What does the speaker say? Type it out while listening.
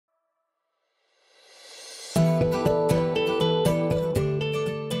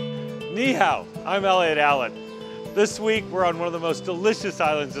Ni hao, I'm Elliot Allen. This week we're on one of the most delicious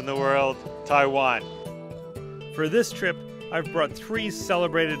islands in the world, Taiwan. For this trip, I've brought 3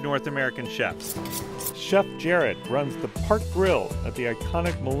 celebrated North American chefs. Chef Jared runs the Park Grill at the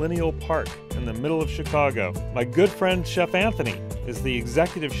iconic Millennial Park in the middle of Chicago. My good friend Chef Anthony is the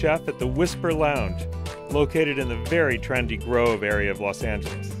executive chef at the Whisper Lounge, located in the very trendy Grove area of Los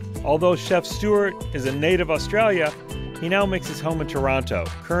Angeles. Although Chef Stuart is a native Australia, he now makes his home in Toronto,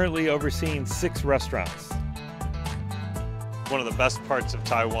 currently overseeing 6 restaurants. One of the best parts of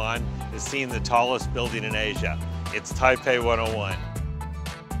Taiwan is seeing the tallest building in Asia. It's Taipei 101.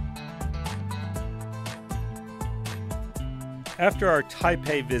 After our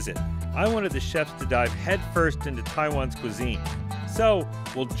Taipei visit, I wanted the chefs to dive headfirst into Taiwan's cuisine. So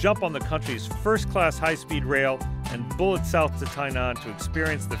we'll jump on the country's first-class high-speed rail and bullet south to Tainan to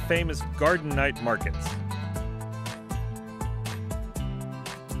experience the famous Garden Night markets.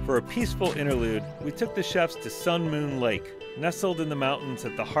 For a peaceful interlude, we took the chefs to Sun Moon Lake, nestled in the mountains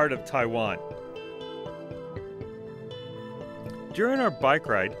at the heart of Taiwan. During our bike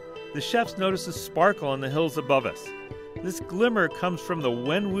ride, the chefs noticed a sparkle on the hills above us. This glimmer comes from the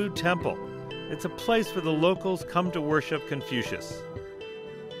Wenwu Temple. It's a place where the locals come to worship Confucius.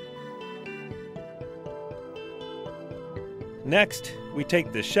 Next, we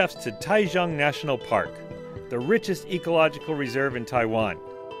take the chefs to Taijiang National Park, the richest ecological reserve in Taiwan.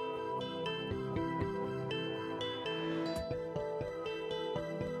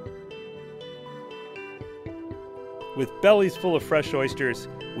 With bellies full of fresh oysters,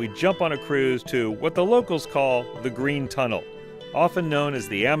 we jump on a cruise to what the locals call the Green Tunnel, often known as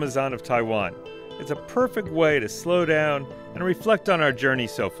the Amazon of Taiwan. It's a perfect way to slow down and reflect on our journey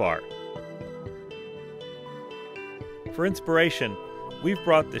so far. For inspiration, we've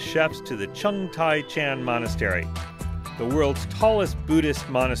brought the chefs to the Chung Tai Chan Monastery, the world's tallest Buddhist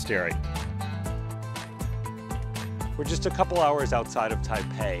monastery. We're just a couple hours outside of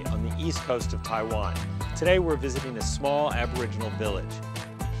Taipei on the east coast of Taiwan. Today we're visiting a small Aboriginal village.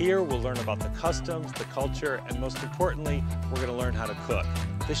 Here we'll learn about the customs, the culture, and most importantly, we're going to learn how to cook.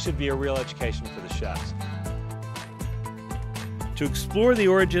 This should be a real education for the chefs. To explore the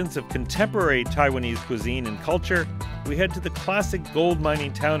origins of contemporary Taiwanese cuisine and culture, we head to the classic gold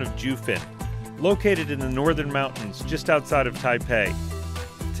mining town of Jufin, located in the northern mountains just outside of Taipei.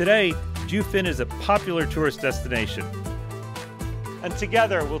 Today, Jufin is a popular tourist destination. And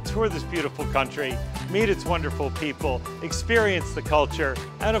together we'll tour this beautiful country, meet its wonderful people, experience the culture,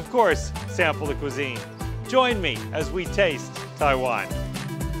 and of course, sample the cuisine. Join me as we taste Taiwan.